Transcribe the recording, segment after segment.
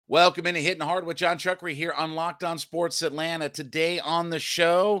Welcome into Hittin Hard with John Chuckery here on Locked On Sports Atlanta. Today on the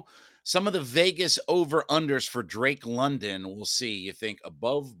show, some of the Vegas over-unders for Drake London. We'll see. You think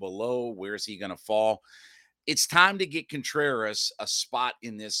above, below, where's he going to fall? It's time to get Contreras a spot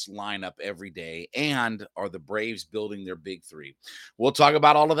in this lineup every day. And are the Braves building their big three? We'll talk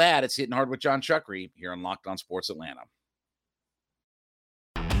about all of that. It's Hittin Hard with John Chuckery here on Locked On Sports Atlanta.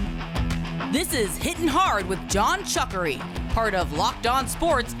 This is Hittin' Hard with John Chuckery, part of Locked On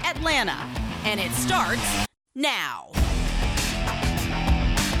Sports Atlanta. And it starts now.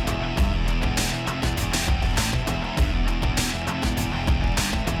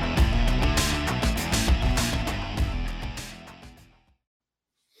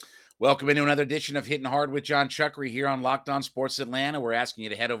 Welcome into another edition of Hittin Hard with John Chuckery here on Locked On Sports Atlanta. We're asking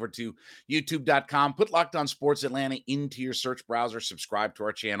you to head over to youtube.com, put Locked On Sports Atlanta into your search browser, subscribe to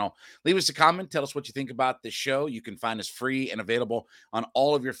our channel, leave us a comment, tell us what you think about the show. You can find us free and available on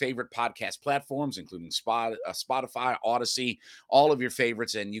all of your favorite podcast platforms, including Spotify, Odyssey, all of your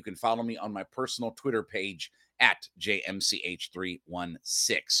favorites, and you can follow me on my personal Twitter page at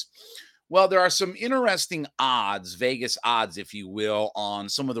JMCH316. Well, there are some interesting odds, Vegas odds, if you will, on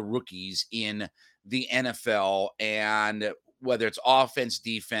some of the rookies in the NFL, and whether it's offense,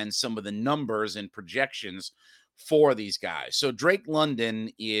 defense, some of the numbers and projections for these guys. So Drake London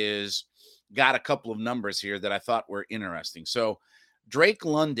is got a couple of numbers here that I thought were interesting. So Drake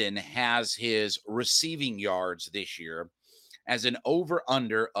London has his receiving yards this year as an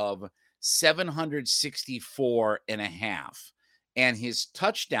over-under of 764.5. And his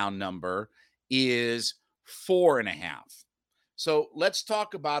touchdown number is 4.5. So let's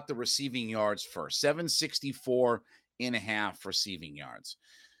talk about the receiving yards first. 764.5 receiving yards.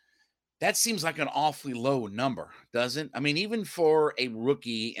 That seems like an awfully low number, doesn't? I mean, even for a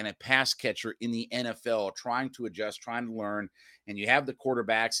rookie and a pass catcher in the NFL trying to adjust, trying to learn, and you have the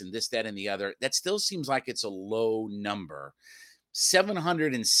quarterbacks and this, that, and the other, that still seems like it's a low number.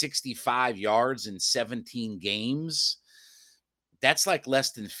 765 yards in 17 games. That's like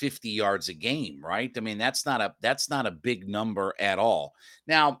less than 50 yards a game, right? I mean, that's not a big number at all.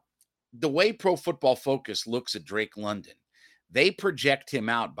 Now, the way Pro Football Focus looks at Drake London, they project him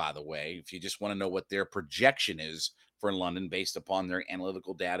out, by the way, if you just want to know what their projection is for London based upon their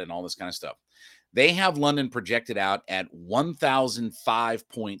analytical data and all this kind of stuff. They have London projected out at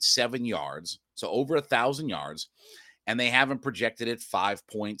 1,005.7 yards, so over 1,000 yards, and they have him projected at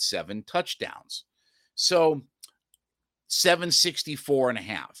 5.7 touchdowns. So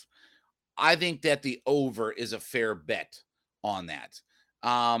 764.5. I think that the over is a fair bet on that.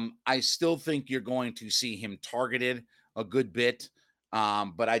 I still think you're going to see him targeted a good bit.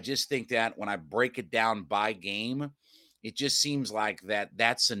 But I just think that when I break it down by game, it just seems like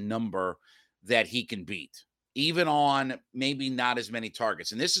that's a number that he can beat, even on maybe not as many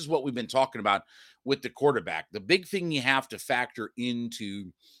targets. And this is what we've been talking about with the quarterback. The big thing you have to factor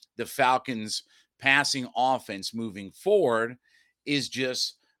into the Falcons' passing offense moving forward is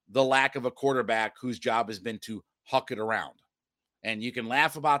just the lack of a quarterback whose job has been to huck it around. And you can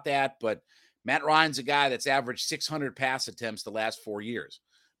laugh about that, but Matt Ryan's a guy that's averaged 600 pass attempts the last 4 years.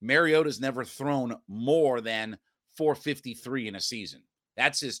 Mariota's never thrown more than 453 in a season.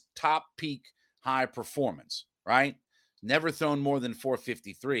 That's his top peak high performance, right? Never thrown more than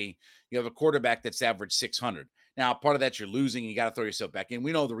 453. You have a quarterback that's averaged 600. Now, part of that you're losing, you got to throw yourself back in.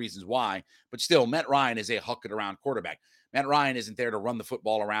 We know the reasons why, but still, Matt Ryan is a huck it around quarterback. Matt Ryan isn't there to run the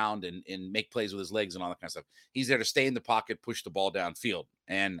football around and make plays with his legs and all that kind of stuff. He's there to stay in the pocket, push the ball downfield.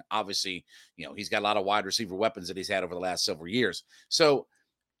 And obviously, he's got a lot of wide receiver weapons that he's had over the last several years. So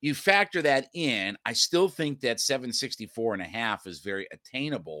you factor that in, I still think that 764.5 is very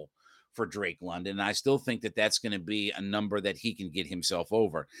attainable for Drake London. And I still think that that's going to be a number that he can get himself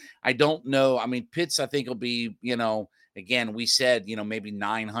over. I don't know. I mean, Pitts, I think will be, again, we said, maybe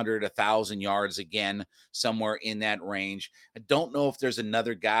 900, 1,000 yards again, somewhere in that range. I don't know if there's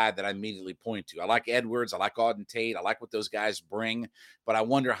another guy that I immediately point to. I like Edwards. I like Auden Tate. I like what those guys bring, but I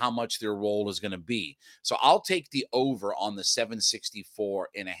wonder how much their role is going to be. So I'll take the over on the 764.5.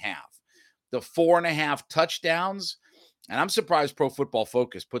 The 4.5 touchdowns, and I'm surprised Pro Football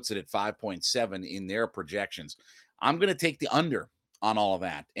Focus puts it at 5.7 in their projections. I'm going to take the under on all of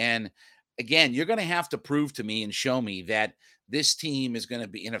that. And again, you're going to have to prove to me and show me that this team is going to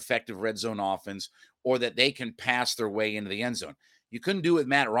be an effective red zone offense or that they can pass their way into the end zone. You couldn't do it with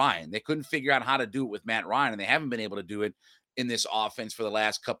Matt Ryan. They couldn't figure out how to do it with Matt Ryan, and they haven't been able to do it in this offense for the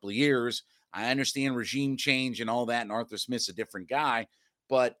last couple of years. I understand regime change and all that, and Arthur Smith's a different guy.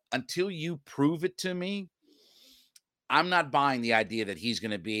 But until you prove it to me, I'm not buying the idea that he's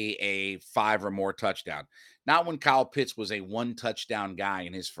going to be a 5 or more touchdown. Not when Kyle Pitts was a 1 touchdown guy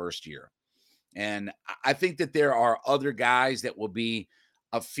in his first year. And I think that there are other guys that will be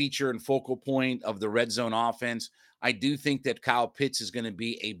a feature and focal point of the red zone offense. I do think that Kyle Pitts is going to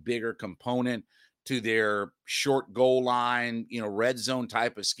be a bigger component to their short goal line, red zone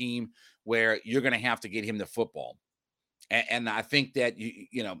type of scheme where you're going to have to get him the football. And I think that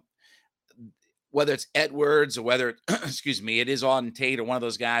whether it's Edwards or whether excuse me, it is on Tate or one of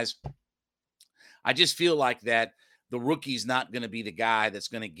those guys, I just feel like that the rookie's not going to be the guy that's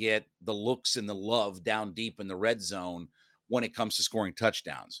going to get the looks and the love down deep in the red zone when it comes to scoring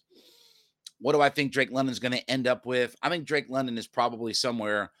touchdowns. What do I think Drake London's going to end up with? I think Drake London is probably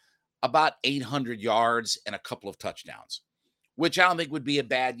somewhere about 800 yards and a couple of touchdowns, which I don't think would be a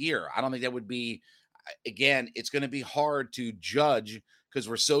bad year. I don't think that would be, again, it's going to be hard to judge because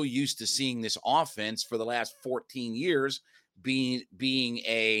we're so used to seeing this offense for the last 14 years being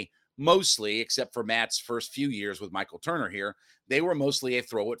a mostly, except for Matt's first few years with Michael Turner here, they were mostly a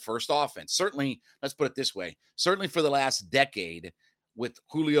throw at first offense. Certainly, let's put it this way, certainly for the last decade with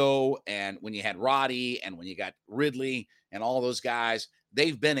Julio and when you had Roddy and when you got Ridley and all those guys,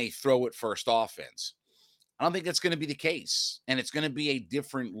 they've been a throw at first offense. I don't think that's going to be the case. And it's going to be a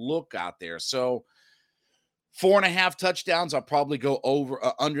different look out there. So 4.5 touchdowns, I'll probably go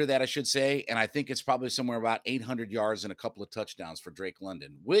under that, I should say. And I think it's probably somewhere about 800 yards and a couple of touchdowns for Drake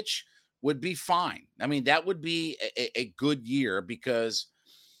London, which would be fine. I mean, that would be a good year because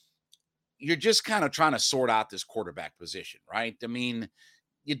you're just kind of trying to sort out this quarterback position, right? I mean,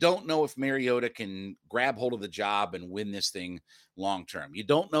 you don't know if Mariota can grab hold of the job and win this thing long term. You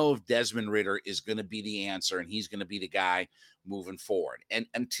don't know if Desmond Ridder is going to be the answer and he's going to be the guy moving forward. And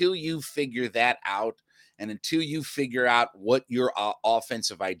until you figure that out, and until you figure out what your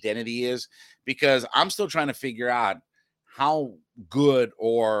offensive identity is, because I'm still trying to figure out how good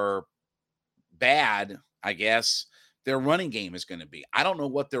or bad, I guess, their running game is going to be. I don't know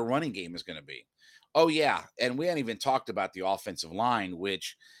what their running game is going to be. Oh, yeah. And we hadn't even talked about the offensive line,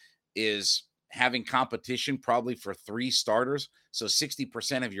 which is having competition probably for 3 starters. So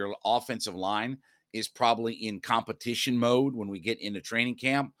 60% of your offensive line is probably in competition mode when we get into training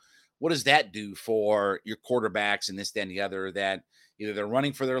camp. What does that do for your quarterbacks and this, then the other, that either they're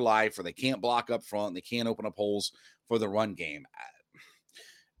running for their life or they can't block up front, they can't open up holes for the run game?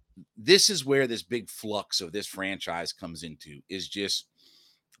 This is where this big flux of this franchise comes into, is just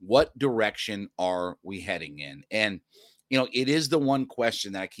what direction are we heading in? And, it is the one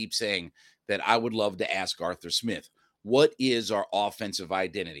question that I keep saying that I would love to ask Arthur Smith. What is our offensive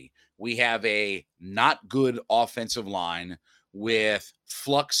identity? We have a not good offensive line with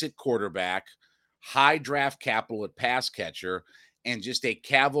flux at quarterback, high draft capital at pass catcher, and just a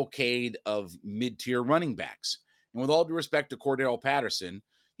cavalcade of mid-tier running backs. And with all due respect to Cordell Patterson,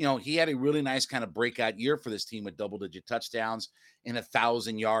 he had a really nice kind of breakout year for this team with double-digit touchdowns and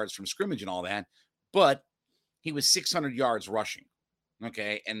 1,000 yards from scrimmage and all that. But he was 600 yards rushing,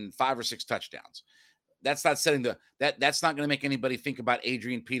 okay, and 5 or 6 touchdowns. That's not setting that's not going to make anybody think about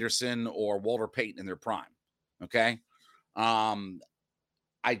Adrian Peterson or Walter Payton in their prime, okay?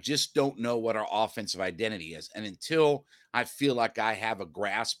 I just don't know what our offensive identity is. And until I feel like I have a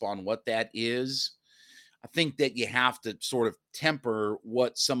grasp on what that is, I think that you have to sort of temper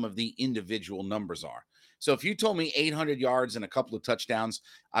what some of the individual numbers are. So if you told me 800 yards and a couple of touchdowns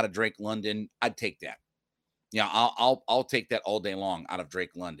out of Drake London, I'd take that. Yeah, I'll take that all day long out of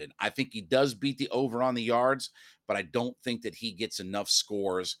Drake London. I think he does beat the over on the yards, but I don't think that he gets enough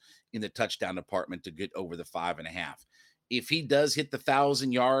scores in the touchdown department to get over the 5.5. If he does hit the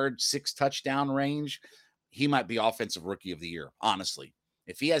 1,000-yard, 6 touchdown range, he might be offensive rookie of the year, honestly.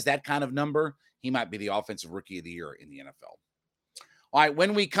 If he has that kind of number, he might be the offensive rookie of the year in the NFL. All right,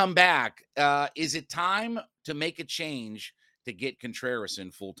 when we come back, is it time to make a change to get Contreras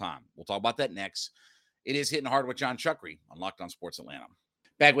in full time? We'll talk about that next. It is Hitting Hard with John Chuckery on Locked On Sports Atlanta.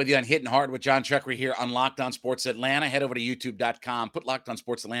 Back with you on Hitting Hard with John Chuckery here on Locked On Sports Atlanta. Head over to youtube.com. Put Locked On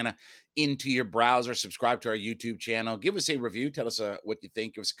Sports Atlanta into your browser. Subscribe to our YouTube channel. Give us a review. Tell us what you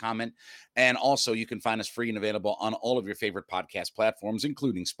think. Give us a comment. And also, you can find us free and available on all of your favorite podcast platforms,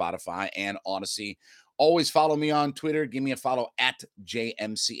 including Spotify and Odyssey. Always follow me on Twitter. Give me a follow at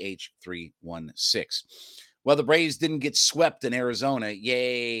JMCH316. Well, the Braves didn't get swept in Arizona.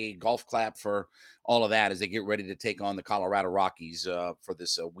 Yay, golf clap for all of that as they get ready to take on the Colorado Rockies for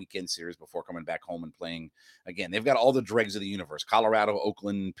this weekend series before coming back home and playing again. They've got all the dregs of the universe: Colorado,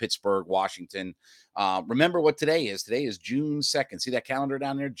 Oakland, Pittsburgh, Washington. Remember what today is. Today is June 2nd. See that calendar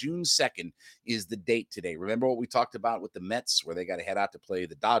down there? June 2nd is the date today. Remember what we talked about with the Mets, where they got to head out to play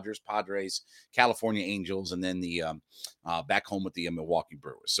the Dodgers, Padres, California Angels, and then the back home with the Milwaukee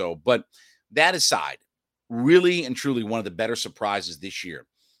Brewers. So, but that aside, really and truly one of the better surprises this year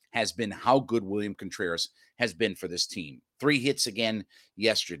has been how good William Contreras has been for this team. 3 hits again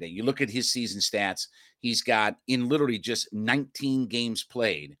yesterday. You look at his season stats, he's got, in literally just 19 games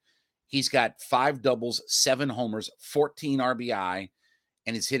played, he's got 5 doubles, 7 homers, 14 RBI,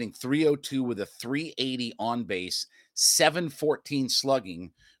 and he's hitting .302 with a .380 on base, .714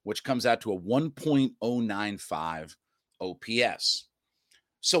 slugging, which comes out to a 1.095 OPS.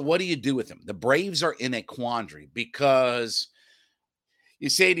 So what do you do with him? The Braves are in a quandary because you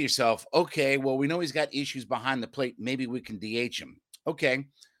say to yourself, okay, well, we know he's got issues behind the plate. Maybe we can DH him. Okay.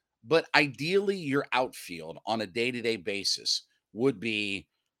 But ideally, your outfield on a day-to-day basis would be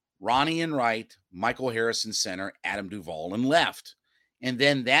Ronnie in right, Michael Harris in center, Adam Duvall in left. And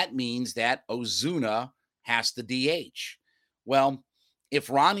then that means that Ozuna has to DH. Well, if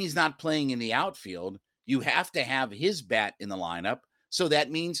Ronnie's not playing in the outfield, you have to have his bat in the lineup. So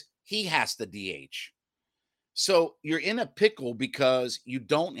that means he has to DH. So you're in a pickle because you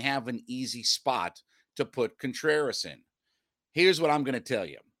don't have an easy spot to put Contreras in. Here's what I'm going to tell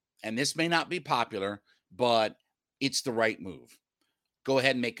you, and this may not be popular, but it's the right move. Go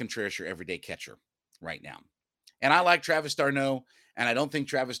ahead and make Contreras your everyday catcher right now. And I like Travis d'Arnaud, and I don't think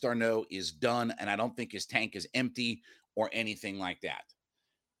Travis d'Arnaud is done, and I don't think his tank is empty or anything like that.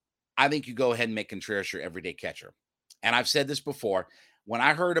 I think you go ahead and make Contreras your everyday catcher. And I've said this before. When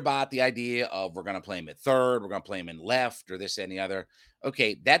I heard about the idea of we're going to play him at third, we're going to play him in left, or this and the other,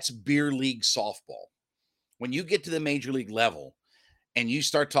 okay, that's beer league softball. When you get to the major league level and you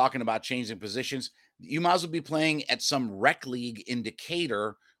start talking about changing positions, you might as well be playing at some rec league in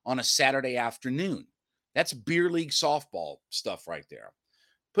Decatur on a Saturday afternoon. That's beer league softball stuff right there.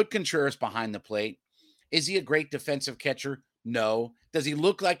 Put Contreras behind the plate. Is he a great defensive catcher? No. Does he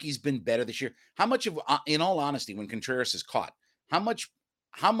look like he's been better this year? How much of, in all honesty, when Contreras is caught, how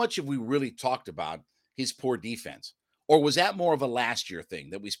much have we really talked about his poor defense? Or was that more of a last year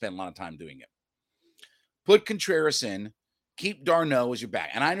thing that we spent a lot of time doing it? Put Contreras in, keep d'Arnaud as your back.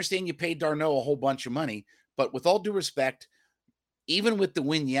 And I understand you paid d'Arnaud a whole bunch of money, but with all due respect, even with the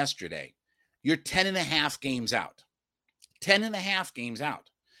win yesterday, you're 10 and a half games out. 10 and a half games out.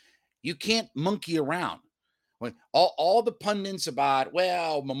 You can't monkey around. When all the pundits about,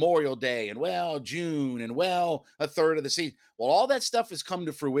 well, Memorial Day and, well, June and, well, a third of the season. Well, all that stuff has come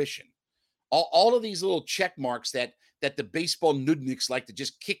to fruition. All of these little check marks that the baseball nudniks like to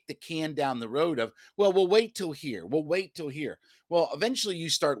just kick the can down the road of, well, we'll wait till here. We'll wait till here. Well, eventually you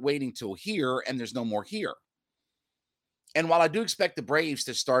start waiting till here and there's no more here. And while I do expect the Braves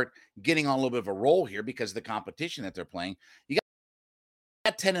to start getting on a little bit of a roll here because of the competition that they're playing, you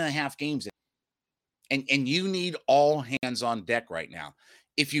got 10 and a half games in. And you need all hands on deck right now.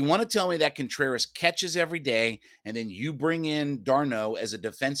 If you want to tell me that Contreras catches every day and then you bring in d'Arnaud as a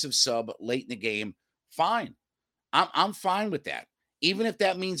defensive sub late in the game, fine. I'm fine with that. Even if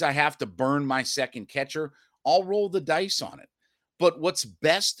that means I have to burn my second catcher, I'll roll the dice on it. But what's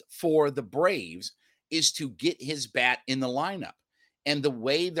best for the Braves is to get his bat in the lineup. And the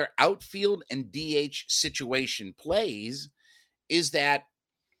way their outfield and DH situation plays is that,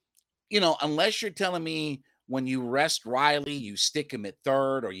 you know, unless you're telling me when you rest Riley, you stick him at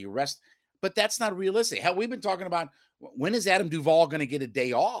third or you rest, but that's not realistic. Hell, we've been talking about when is Adam Duvall going to get a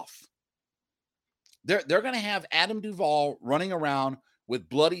day off? They're going to have Adam Duvall running around with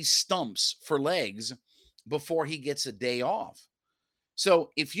bloody stumps for legs before he gets a day off.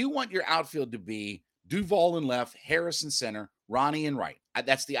 So if you want your outfield to be Duvall in left, Harris in center, Ronnie in right,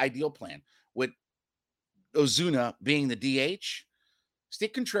 that's the ideal plan. With Ozuna being the DH,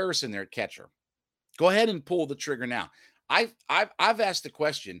 stick Contreras in there at catcher. Go ahead and pull the trigger now. I've asked the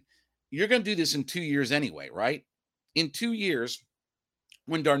question. You're going to do this in 2 years anyway, right? In 2 years,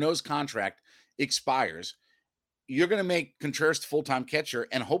 when d'Arnaud's contract expires, you're going to make Contreras the full-time catcher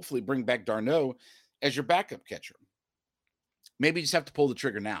and hopefully bring back d'Arnaud as your backup catcher. Maybe you just have to pull the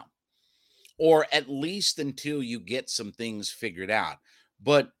trigger now, or at least until you get some things figured out.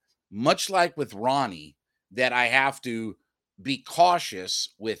 But much like with Ronnie, that I have to be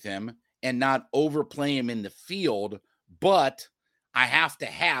cautious with him and not overplay him in the field, but I have to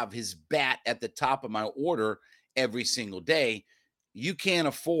have his bat at the top of my order every single day. You can't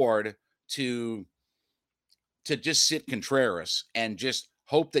afford to to just sit Contreras and just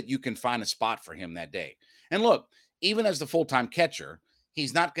hope that you can find a spot for him that day. And look, even as the full-time catcher,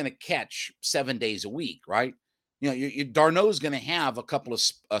 he's not going to catch 7 days a week, right? Darno's going to have a couple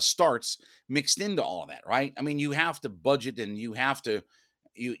of starts mixed into all of that, right? I mean, you have to budget and you have to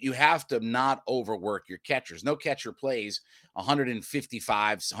not overwork your catchers. No catcher plays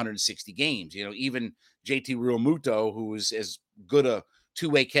 155, 160 games. Even JT Realmuto, who is as good a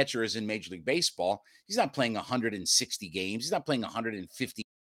two-way catcher as in Major League Baseball, he's not playing 160 games. He's not playing 150.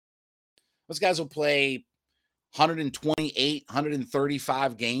 Those guys will play 128,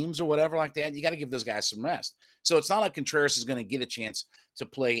 135 games or whatever like that. You got to give those guys some rest. So it's not like Contreras is going to get a chance to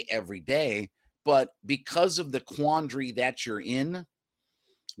play every day, but because of the quandary that you're in,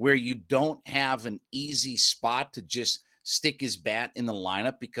 where you don't have an easy spot to just stick his bat in the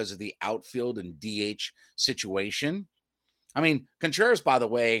lineup because of the outfield and DH situation. I mean, Contreras, by the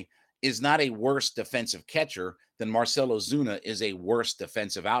way, is not a worse defensive catcher than Marcell Ozuna is a worse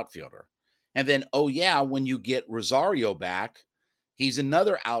defensive outfielder. And then, when you get Rosario back, he's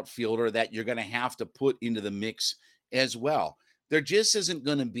another outfielder that you're going to have to put into the mix as well. There just isn't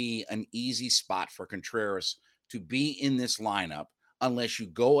going to be an easy spot for Contreras to be in this lineup unless you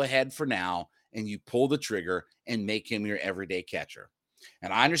go ahead for now and you pull the trigger and make him your everyday catcher.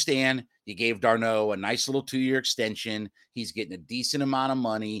 And I understand you gave d'Arnaud a nice little 2-year extension. He's getting a decent amount of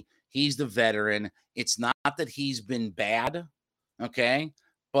money. He's the veteran. It's not that he's been bad, okay?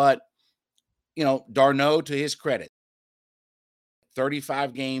 But, d'Arnaud, to his credit,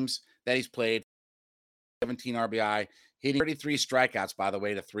 35 games that he's played, 17 RBI, hitting 33 strikeouts, by the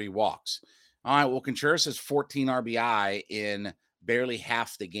way, to 3 walks. All right, well, Contreras has 14 RBI in barely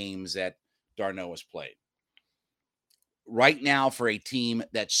half the games that d'Arnaud has played. Right now, for a team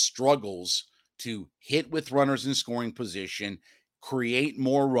that struggles to hit with runners in scoring position, create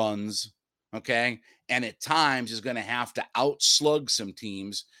more runs, okay, and at times is going to have to outslug some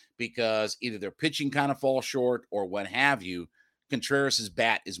teams because either their pitching kind of falls short or what have you, Contreras'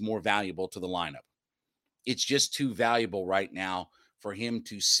 bat is more valuable to the lineup. It's just too valuable right now for him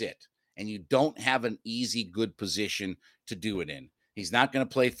to sit. And you don't have an easy, good position to do it in. He's not going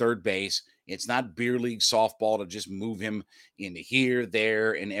to play third base. It's not beer league softball to just move him into here,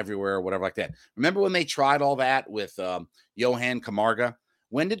 there, and everywhere, or whatever like that. Remember when they tried all that with Johan Camargo?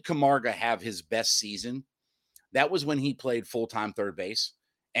 When did Camargo have his best season? That was when he played full-time third base,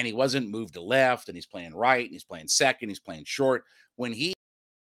 and he wasn't moved to left, and he's playing right, and he's playing second, he's playing short. When he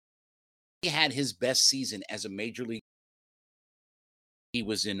had his best season as a major league, he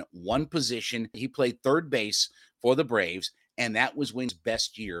was in one position. He played third base for the Braves, and that was his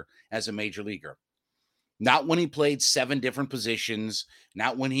best year as a major leaguer. Not when he played 7 different positions,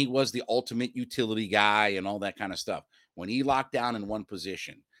 not when he was the ultimate utility guy and all that kind of stuff. When he locked down in one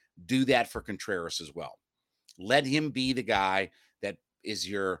position, do that for Contreras as well. Let him be the guy that is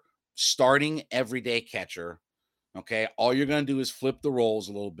your starting everyday catcher. Okay, all you're going to do is flip the roles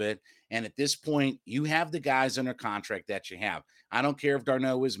a little bit. And at this point, you have the guys under contract that you have. I don't care if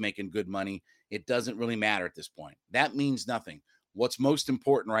d'Arnaud is making good money. It doesn't really matter at this point. That means nothing. What's most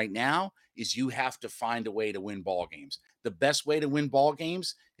important right now is you have to find a way to win ball games. The best way to win ball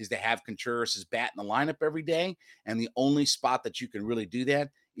games is to have Contreras' bat in the lineup every day. And the only spot that you can really do that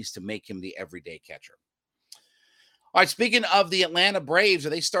is to make him the everyday catcher. All right, speaking of the Atlanta Braves, are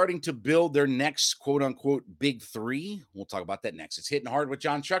they starting to build their next quote-unquote big 3? We'll talk about that next. It's Hittin' Hard with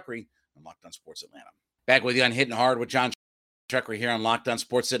John Chuckery on Locked On Sports Atlanta. Back with you on Hittin' Hard with John Chuckery here on Locked On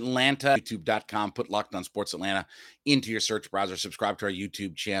Sports Atlanta. YouTube.com. Put Locked On Sports Atlanta into your search browser. Subscribe to our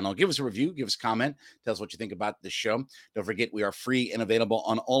YouTube channel. Give us a review. Give us a comment. Tell us what you think about this show. Don't forget, we are free and available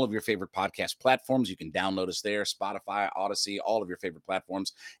on all of your favorite podcast platforms. You can download us there, Spotify, Odyssey, all of your favorite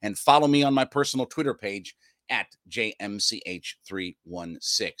platforms. And follow me on my personal Twitter page at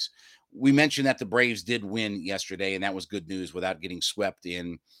JMCH316. We mentioned that the Braves did win yesterday, and that was good news without getting swept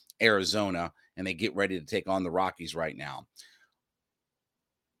in Arizona, and they get ready to take on the Rockies right now.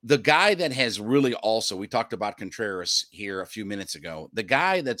 The guy that has really also, we talked about Contreras here a few minutes ago, the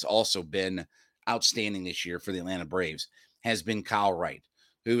guy that's also been outstanding this year for the Atlanta Braves has been Kyle Wright,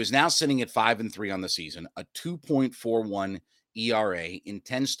 who is now sitting at 5-3 on the season, a 2.41 ERA in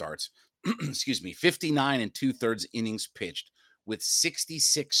 10 starts, 59 2/3 innings pitched with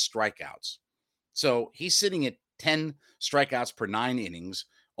 66 strikeouts. So he's sitting at 10 strikeouts per 9 innings,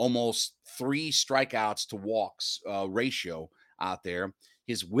 almost 3 strikeouts to walks ratio out there.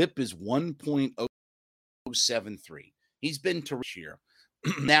 His whip is 1.073. He's been terrific here.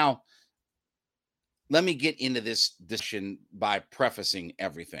 Now, let me get into this discussion by prefacing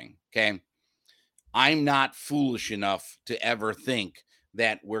everything, okay? I'm not foolish enough to ever think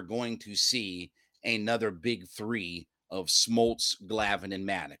that we're going to see another big three of Smoltz, Glavine, and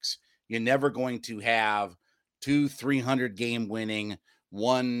Maddox. You're never going to have two 300 game winning,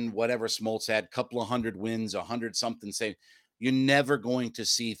 one whatever Smoltz had, couple of hundred wins, 100 something. Say, you're never going to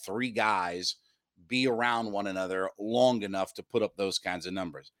see three guys be around one another long enough to put up those kinds of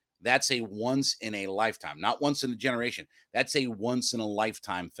numbers. That's a once in a lifetime, not once in a generation. That's a once in a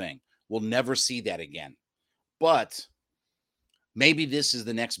lifetime thing. We'll never see that again. But maybe this is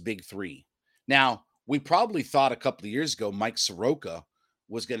the next big three. Now, we probably thought a couple of years ago Mike Soroka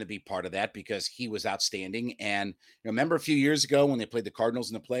was going to be part of that because he was outstanding. And remember a few years ago when they played the Cardinals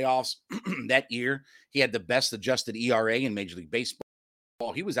in the playoffs that year, he had the best adjusted ERA in Major League Baseball.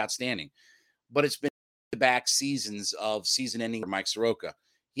 He was outstanding. But it's been back seasons of season ending for Mike Soroka.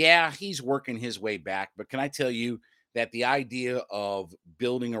 Yeah, he's working his way back. But can I tell you that the idea of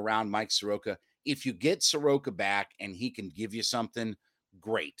building around Mike Soroka, if you get Soroka back and he can give you something,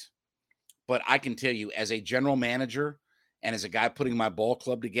 great. But I can tell you, as a general manager and as a guy putting my ball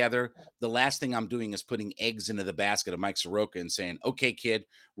club together, the last thing I'm doing is putting eggs into the basket of Mike Soroka and saying, okay, kid,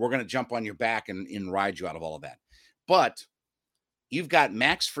 we're going to jump on your back and ride you out of all of that. But you've got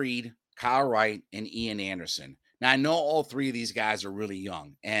Max Fried, Kyle Wright, and Ian Anderson. Now, I know all three of these guys are really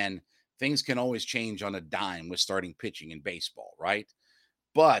young, and things can always change on a dime with starting pitching in baseball, right?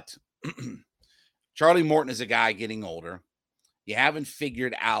 But Charlie Morton is a guy getting older. You haven't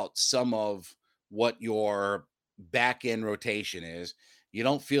figured out some of what your back end rotation is. You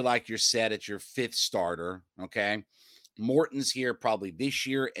don't feel like you're set at your fifth starter. Okay. Morton's here probably this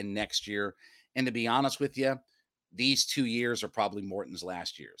year and next year. And to be honest with you, these 2 years are probably Morton's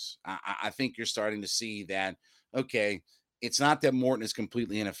last years. I think you're starting to see that, okay, it's not that Morton is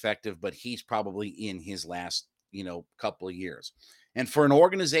completely ineffective, but he's probably in his last, couple of years. And for an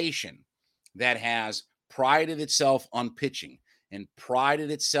organization that has prided itself on pitching and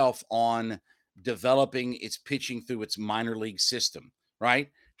prided itself on developing its pitching through its minor league system, right?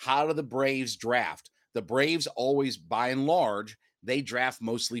 How do the Braves draft? The Braves always, by and large, they draft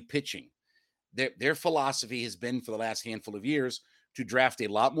mostly pitching. Their philosophy has been for the last handful of years to draft a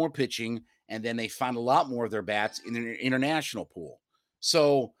lot more pitching, and then they find a lot more of their bats in an international pool.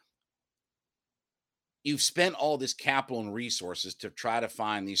 So you've spent all this capital and resources to try to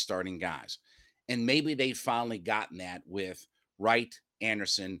find these starting guys. And maybe they've finally gotten that with Wright,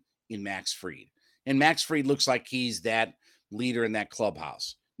 Anderson, and Max Fried. And Max Fried looks like he's that leader in that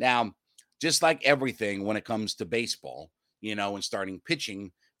clubhouse. Now, just like everything when it comes to baseball, and starting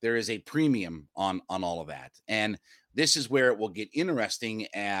pitching, there is a premium on all of that. And this is where it will get interesting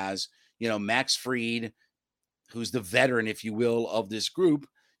as, Max Fried, who's the veteran, if you will, of this group,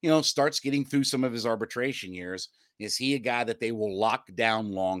 starts getting through some of his arbitration years. Is he a guy that they will lock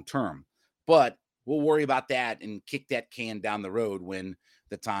down long term? But we'll worry about that and kick that can down the road when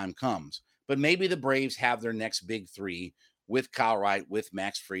the time comes. But maybe the Braves have their next big three with Kyle Wright, with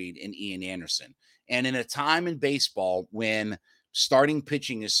Max Fried, and Ian Anderson. And in a time in baseball when starting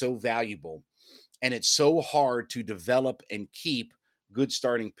pitching is so valuable and it's so hard to develop and keep good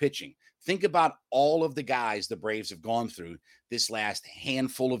starting pitching, think about all of the guys the Braves have gone through this last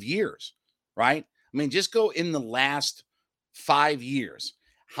handful of years, right? I mean, just go in the last 5 years.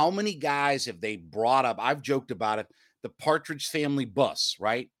 How many guys have they brought up? I've joked about it. The Partridge Family bus,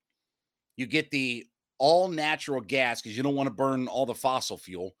 right? You get the all natural gas because you don't want to burn all the fossil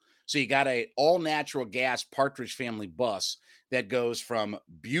fuel. So you got a all natural gas Partridge Family bus that goes from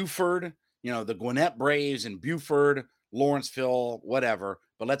Buford, the Gwinnett Braves and Buford, Lawrenceville, whatever,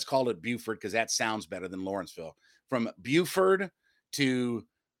 but let's call it Buford because that sounds better than Lawrenceville. From Buford to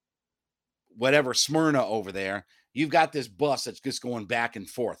whatever, Smyrna over there, you've got this bus that's just going back and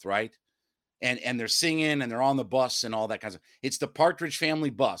forth, right? And they're singing and they're on the bus and all that kind of. It's the Partridge Family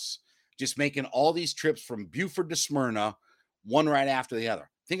bus, just making all these trips from Buford to Smyrna, one right after the other.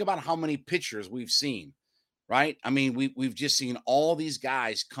 Think about how many pictures we've seen, right? I mean, we've just seen all these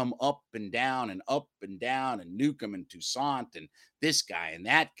guys come up and down and Newcomb and Toussaint and this guy and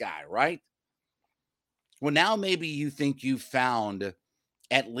that guy, right? Well, now maybe you think you've found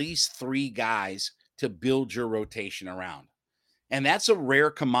at least 3 guys to build your rotation around. And that's a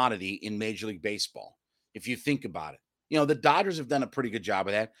rare commodity in Major League Baseball, if you think about it. The Dodgers have done a pretty good job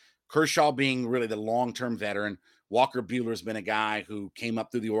of that. Kershaw being really the long-term veteran. Walker Buehler's been a guy who came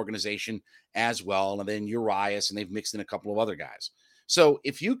up through the organization as well. And then Urias, and they've mixed in a couple of other guys. So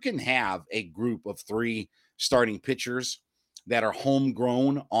if you can have a group of 3 starting pitchers that are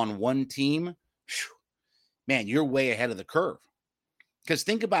homegrown on one team, man, you're way ahead of the curve. Because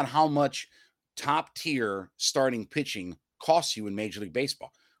think about how much top-tier starting pitching costs you in Major League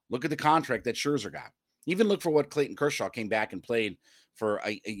Baseball. Look at the contract that Scherzer got. Even look for what Clayton Kershaw came back and played for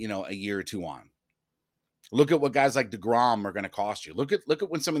a year or two on. Look at what guys like DeGrom are going to cost you. Look at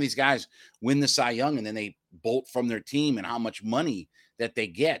when some of these guys win the Cy Young and then they bolt from their team and how much money that they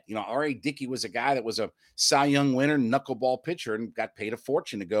get. R.A. Dickey was a guy that was a Cy Young winner, knuckleball pitcher, and got paid a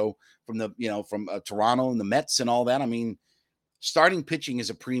fortune to go from from Toronto and the Mets and all that. I mean, starting pitching is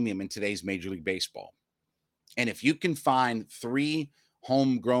a premium in today's Major League Baseball. And if you can find 3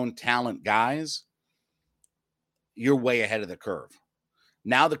 homegrown talent guys, you're way ahead of the curve.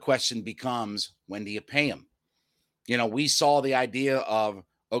 Now the question becomes, when do you pay them? We saw the idea of,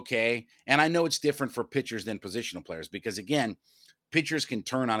 okay, and I know it's different for pitchers than positional players because, again, pitchers can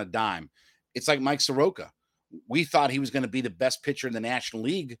turn on a dime. It's like Mike Soroka. We thought he was going to be the best pitcher in the National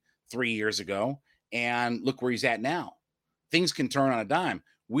League 3 years ago, and look where he's at now. Things can turn on a dime.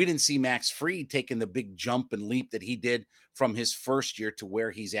 We didn't see Max Fried taking the big jump and leap that he did from his first year to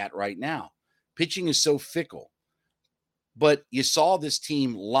where he's at right now. Pitching is so fickle. But you saw this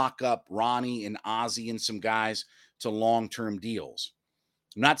team lock up Ronnie and Ozzie and some guys to long-term deals.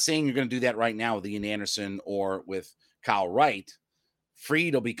 I'm not saying you're going to do that right now with Ian Anderson or with Kyle Wright.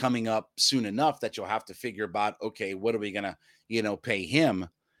 Fried will be coming up soon enough that you'll have to figure about, okay, what are we going to, pay him?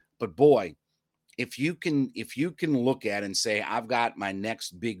 But boy, if you can look at and say, I've got my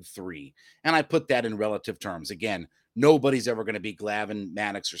next big 3, and I put that in relative terms. Again, nobody's ever going to be Glavine,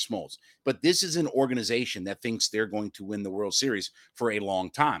 Maddox, or Smoltz. But this is an organization that thinks they're going to win the World Series for a long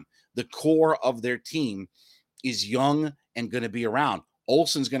time. The core of their team is young and going to be around.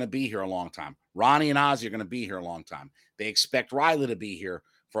 Olson's going to be here a long time. Ronnie and Ozzie are going to be here a long time. They expect Riley to be here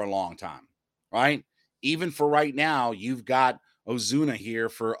for a long time, right? Even for right now, you've got Ozuna here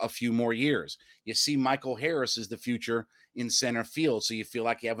for a few more years. You see Michael Harris is the future in center field, so you feel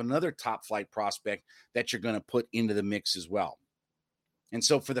like you have another top flight prospect that you're going to put into the mix as well. And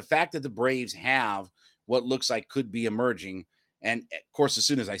so for the fact that the Braves have what looks like could be emerging, and of course, as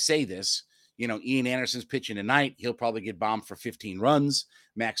soon as I say this, Ian Anderson's pitching tonight. He'll probably get bombed for 15 runs.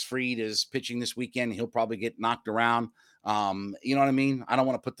 Max Fried is pitching this weekend. He'll probably get knocked around. You know what I mean? I don't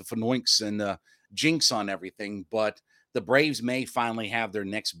want to put the Fanoinks and the jinx on everything, but the Braves may finally have their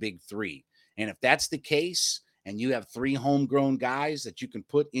next big 3. And if that's the case, and you have 3 homegrown guys that you can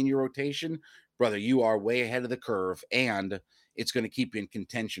put in your rotation, brother, you are way ahead of the curve, and it's going to keep you in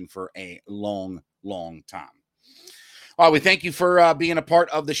contention for a long, long time. All right, we thank you for being a part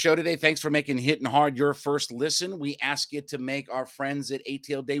of the show today. Thanks for making Hittin' Hard your first listen. We ask you to make our friends at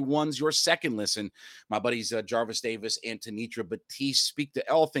ATL Day Ones your second listen. My buddies Jarvis Davis and Tanitra Batiste speak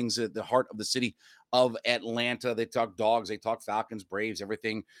to all things at the heart of the city of Atlanta. They talk dogs, they talk Falcons, Braves,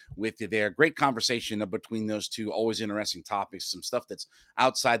 everything with you there. Great conversation between those two. Always interesting topics, some stuff that's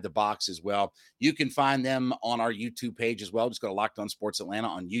outside the box as well. You can find them on our YouTube page as well. Just go to Locked On Sports Atlanta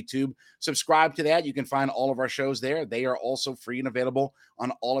on YouTube. Subscribe to that. You can find all of our shows there. They are also free and available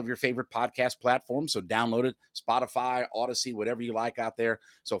on all of your favorite podcast platforms. So download it, Spotify, Odyssey, whatever you like out there.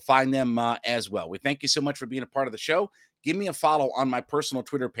 So find them as well. We thank you so much for being a part of the show. Give me a follow on my personal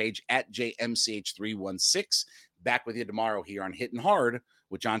Twitter page at JMCH316. Back with you tomorrow here on Hittin' Hard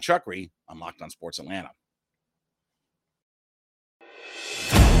with John Chuckery on Locked On Sports Atlanta.